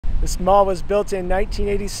This mall was built in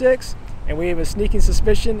 1986, and we have a sneaking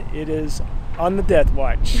suspicion it is on the death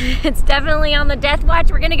watch. It's definitely on the death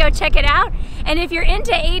watch. We're gonna go check it out. And if you're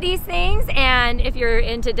into 80s things and if you're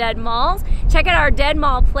into dead malls, check out our dead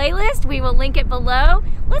mall playlist. We will link it below.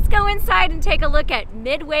 Let's go inside and take a look at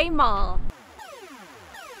Midway Mall.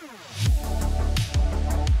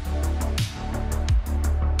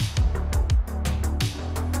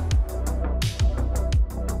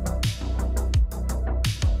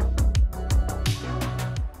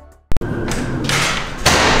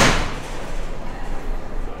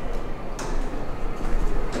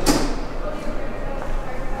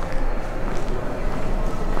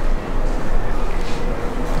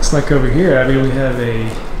 Like over here, Abby, we have a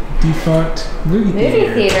defunct movie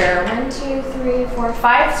theater. 1, 2, 3, 4,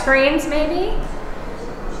 5 screens maybe.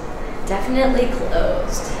 Definitely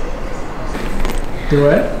closed. Do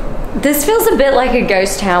what? This feels a bit like a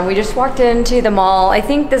ghost town. We just walked into the mall. I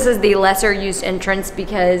think this is the lesser used entrance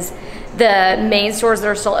because the main stores that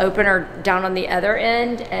are still open are down on the other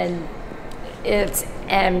end and it's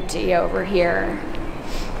empty over here.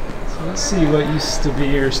 Let's see what used to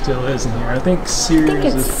be or still is in here. I think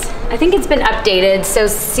Sears I think it's been updated. So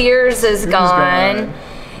Sears is gone.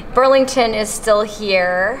 Burlington is still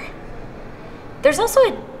here. There's also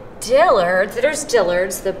a Dillard's. There's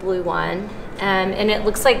Dillard's, the blue one. And it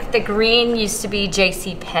looks like the green used to be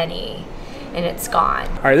JCPenney and it's gone.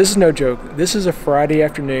 All right, this is no joke. This is a Friday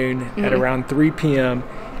afternoon at around 3 p.m.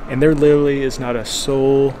 and there literally is not a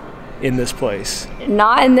soul in this place.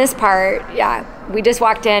 Not in this part, yeah. We just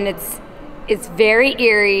walked in, it's very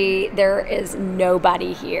eerie. There is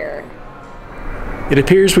nobody here. It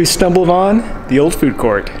appears we stumbled on the old food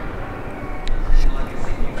court.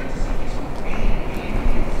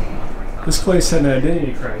 This place had an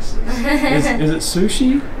identity crisis. Is it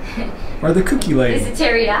sushi? Or the cookie lady? Is it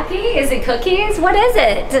teriyaki? Is it cookies? What is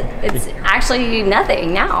it? It's actually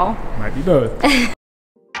nothing now. Might be both.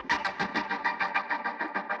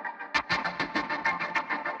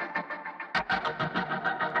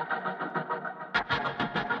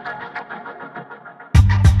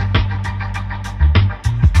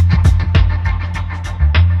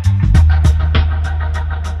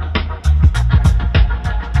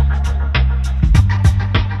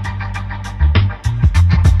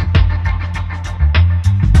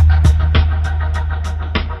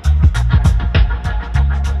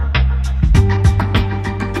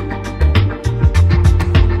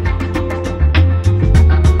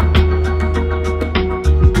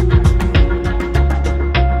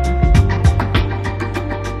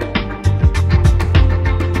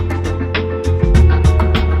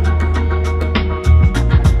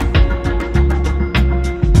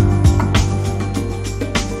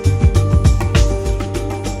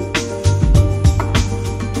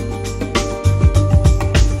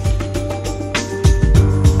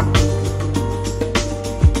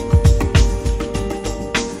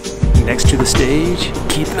 Next to the stage,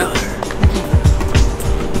 Keith Miller.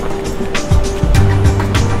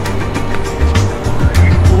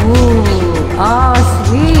 Ooh, oh,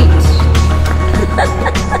 sweet.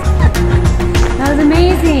 That was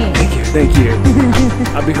amazing. Thank you.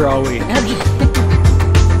 I'll be here all week.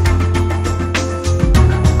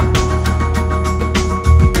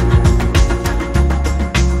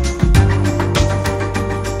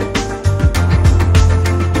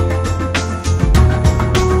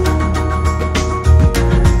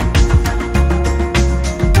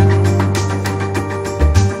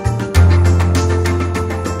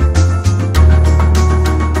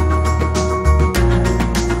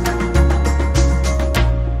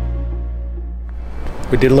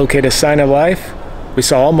 We did locate a sign of life. We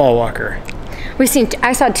saw a mall walker.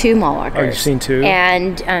 I saw 2 mall walkers. Oh, you've seen 2?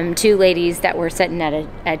 And 2 ladies that were sitting at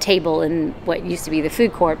a table in what used to be the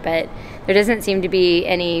food court, but there doesn't seem to be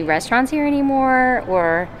any restaurants here anymore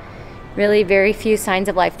or really very few signs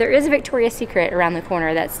of life. There is a Victoria's Secret around the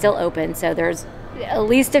corner that's still open, so there's at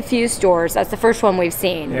least a few stores. That's the first one we've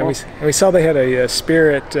seen. Yeah, we saw they had a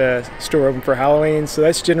Spirit store open for Halloween, so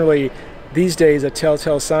that's generally, these days, a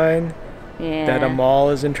telltale sign that a mall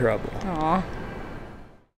is in trouble. Aww.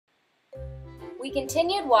 We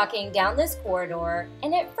continued walking down this corridor,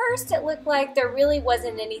 and at first it looked like there really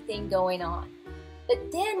wasn't anything going on.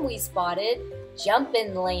 But then we spotted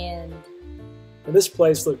Jumpin' Land. And this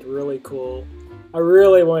place looked really cool. I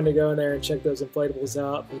really wanted to go in there and check those inflatables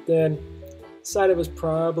out, but then decided it was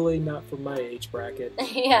probably not for my age bracket.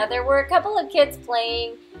 Yeah, there were a couple of kids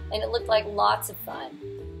playing, and it looked like lots of fun.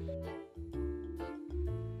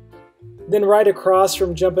 Then right across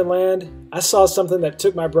from Jumpin' Land, I saw something that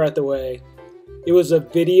took my breath away. It was a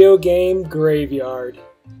video game graveyard.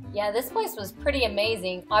 Yeah, this place was pretty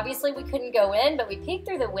amazing. Obviously we couldn't go in, but we peeked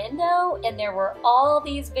through the window and there were all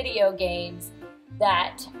these video games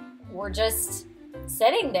that were just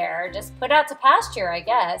sitting there, just put out to pasture, I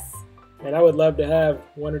guess. And I would love to have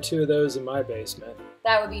 1 or 2 of those in my basement.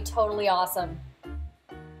 That would be totally awesome.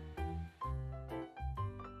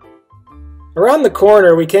 Around the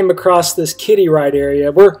corner, we came across this kiddie ride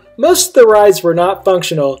area where most of the rides were not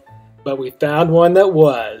functional, but we found one that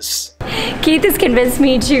was. Keith has convinced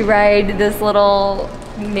me to ride this little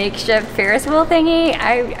makeshift Ferris wheel thingy.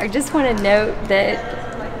 I just want to note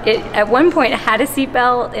that it at one point had a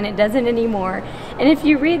seatbelt and it doesn't anymore. And if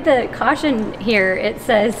you read the caution here, it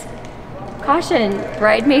says, "Caution,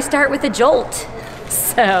 ride may start with a jolt."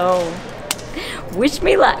 So, wish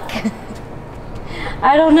me luck.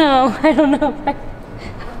 I don't know.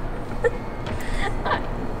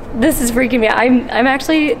 This is freaking me out. I'm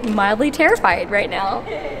actually mildly terrified right now.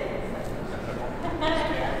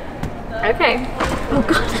 Okay. Oh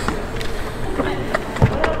God.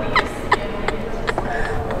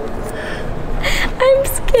 I'm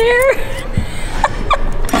scared.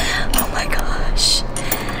 Oh my gosh.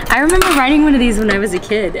 I remember riding one of these when I was a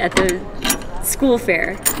kid at the school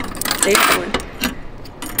fair. They had one.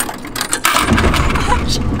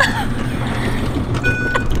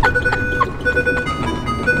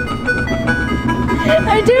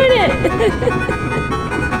 I'm doing it!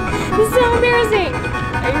 This is so embarrassing!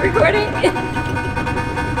 Are you recording?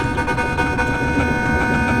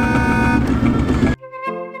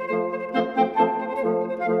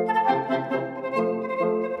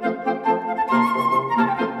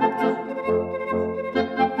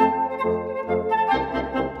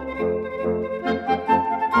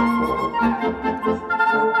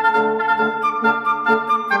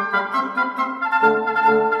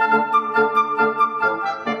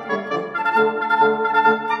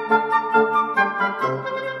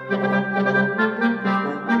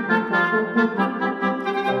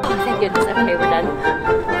 Goodness, okay, we're done.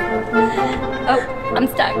 Oh, I'm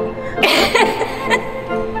stuck.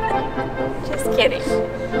 Just kidding.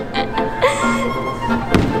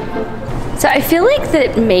 So I feel like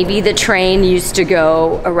that maybe the train used to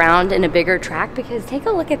go around in a bigger track, because take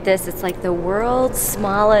a look at this. It's like the world's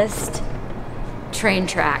smallest train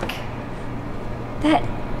track.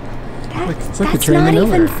 That's not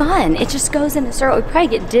even fun. It just goes in a circle. We'd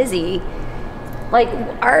probably get dizzy. Like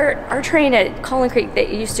our train at Collin Creek, that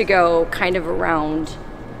used to go kind of around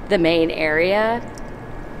the main area.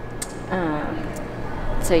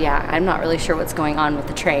 So yeah, I'm not really sure what's going on with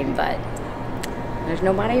the train, but there's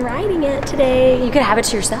nobody riding it today. You could have it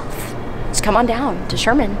to yourself. Just come on down to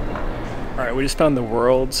Sherman. All right, we just found the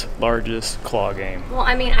world's largest claw game. Well,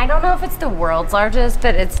 I mean, I don't know if it's the world's largest,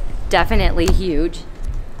 but it's definitely huge.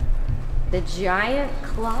 The giant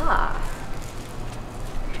claw.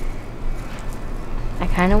 I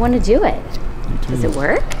kind of want to do it. Does it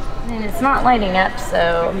work? And it's not lighting up,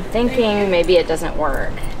 so I'm thinking maybe it doesn't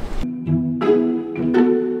work.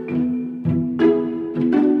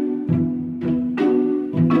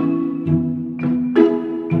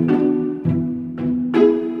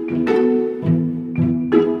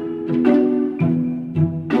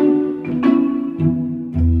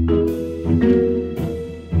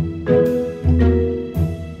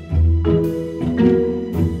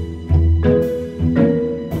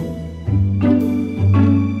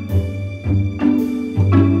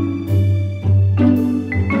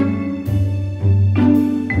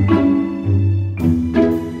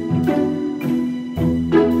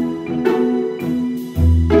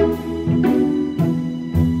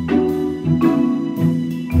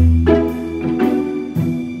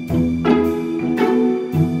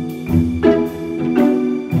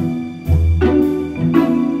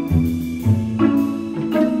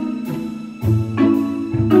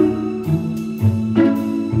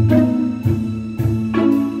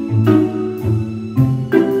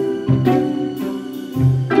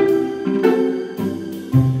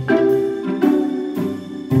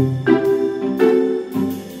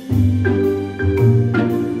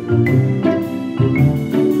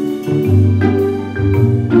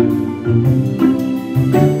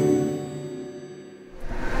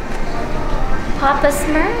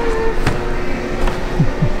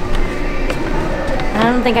 I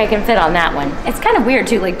don't think I can fit on that one. It's kind of weird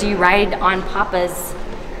too. Like, do you ride on Papa's,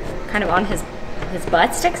 kind of on his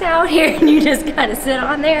butt sticks out here and you just kind of sit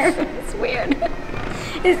on there? It's weird.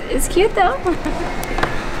 It's cute though.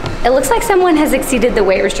 It looks like someone has exceeded the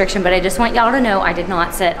weight restriction, but I just want y'all to know I did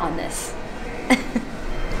not sit on this.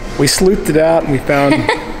 We sleuthed it out and we found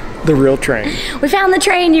the real train. We found the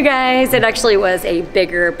train, you guys. It actually was a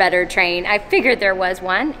bigger, better train. I figured there was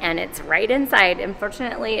one, and it's right inside.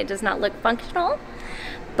 Unfortunately, it does not look functional,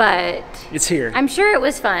 but it's here. I'm sure it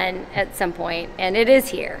was fun at some point, and it is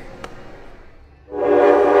here.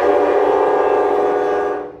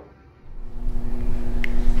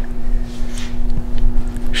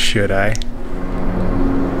 Should I?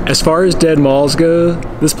 As far as dead malls go,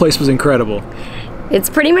 this place was incredible. It's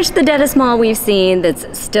pretty much the deadest mall we've seen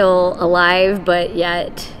that's still alive, but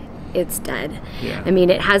yet it's dead. Yeah. I mean,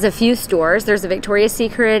 it has a few stores. There's a Victoria's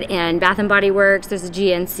Secret and Bath & Body Works. There's a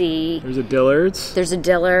GNC. There's a Dillard's. There's a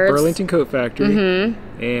Dillard's. Burlington Coat Factory.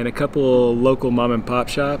 And a couple local mom and pop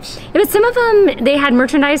shops. Yeah, but some of them, they had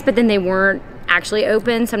merchandise, but then they weren't actually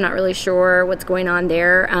open, so I'm not really sure what's going on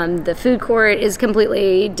there. The food court is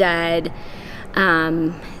completely dead.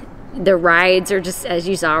 The rides are just, as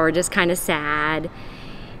you saw, are just kind of sad.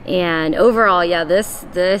 And overall, yeah,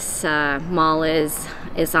 this mall is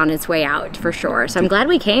on its way out for sure. So I'm glad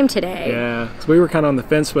we came today. Yeah, so we were kind of on the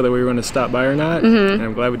fence whether we were going to stop by or not, and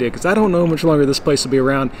I'm glad we did, because I don't know how much longer this place will be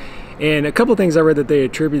around. And a couple things I read that they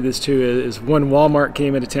attribute this to is when Walmart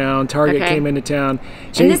came into town, Target came into town.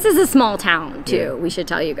 And this is a small town too, we should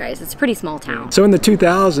tell you guys. It's a pretty small town. So in the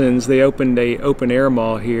 2000s, they opened a open air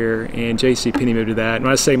mall here, and JCPenney moved to that. And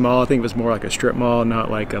when I say mall, I think it was more like a strip mall, not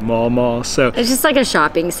like a mall. So it's just like a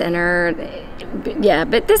shopping center. Yeah,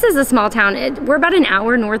 but this is a small town. We're about an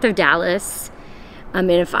hour north of Dallas. I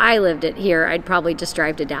mean, if I lived here, I'd probably just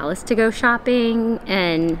drive to Dallas to go shopping,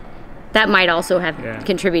 and that might also have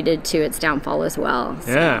contributed to its downfall as well.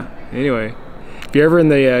 So. Yeah, anyway. If you're ever in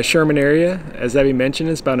the Sherman area, as Abby mentioned,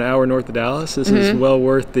 it's about an hour north of Dallas. This is well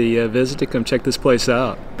worth the visit to come check this place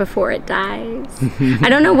out. Before it dies. I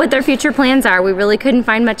don't know what their future plans are. We really couldn't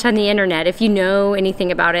find much on the internet. If you know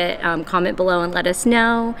anything about it, comment below and let us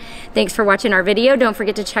know. Thanks for watching our video. Don't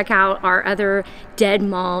forget to check out our other Dead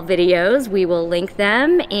Mall videos. We will link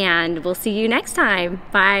them, and we'll see you next time.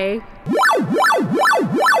 Bye.